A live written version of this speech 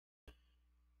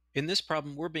In this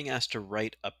problem, we're being asked to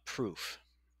write a proof.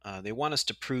 They want us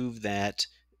to prove that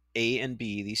A and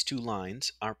B, these two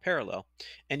lines, are parallel.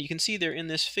 And you can see they're in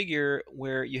this figure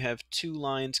where you have two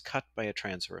lines cut by a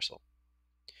transversal.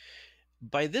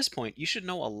 By this point, you should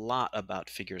know a lot about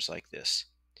figures like this.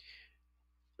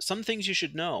 Some things you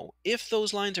should know. If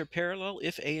those lines are parallel,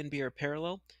 if A and B are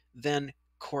parallel, then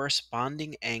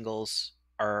corresponding angles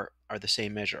are the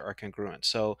same measure, are congruent.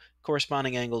 So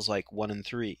corresponding angles like 1 and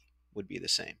 3 would be the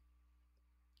same.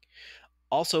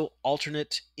 Also,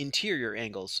 alternate interior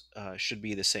angles should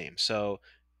be the same. So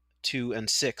 2 and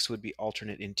 6 would be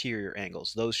alternate interior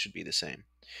angles. Those should be the same.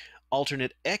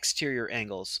 Alternate exterior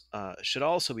angles should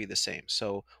also be the same.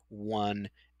 So 1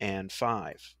 and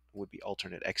 5 would be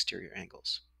alternate exterior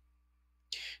angles.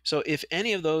 So if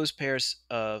any of those pairs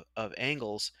of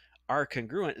angles are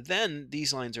congruent, then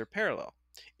these lines are parallel.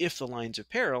 If the lines are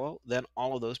parallel, then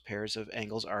all of those pairs of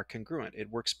angles are congruent. It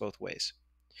works both ways.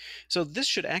 So this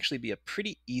should actually be a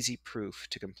pretty easy proof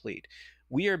to complete.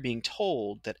 We are being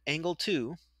told that angle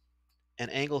 2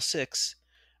 and angle 6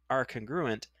 are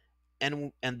congruent,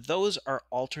 and those are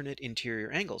alternate interior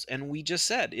angles. And we just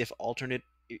said if alternate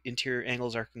interior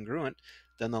angles are congruent,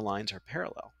 then the lines are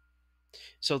parallel.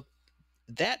 So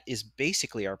that is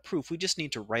basically our proof. We just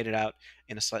need to write it out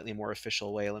in a slightly more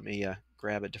official way. Let me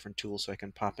grab a different tool so I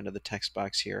can pop into the text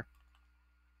box here.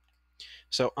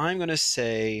 So I'm going to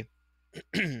say,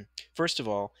 first of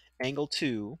all, angle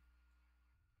 2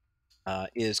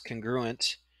 is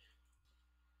congruent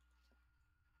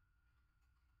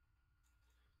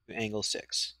to angle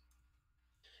 6.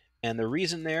 And the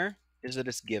reason there is that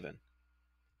it's given.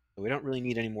 So we don't really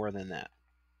need any more than that.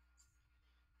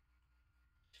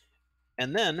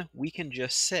 And then we can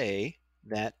just say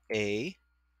that A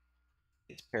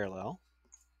is parallel,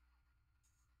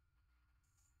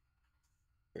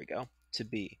 there we go, to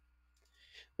B.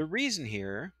 The reason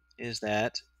here is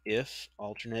that if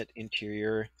alternate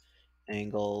interior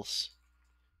angles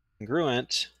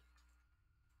congruent,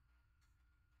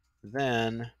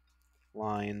 then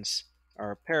lines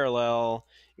are parallel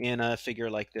in a figure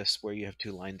like this where you have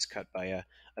two lines cut by a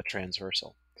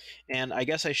transversal. And I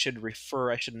guess I should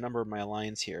number my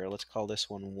lines here. Let's call this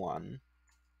one 1,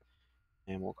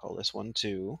 and we'll call this one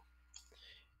 2.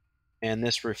 And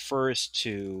this refers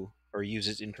to or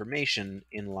uses information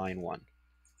in line 1.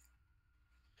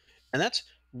 And that's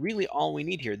really all we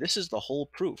need here. This is the whole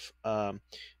proof.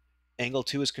 Angle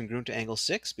 2 is congruent to angle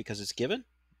 6 because it's given,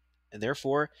 and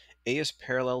therefore A is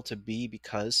parallel to B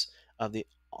because of the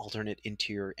alternate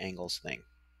interior angles thing.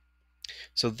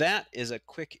 So that is a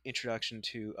quick introduction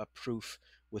to a proof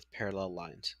with parallel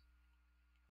lines.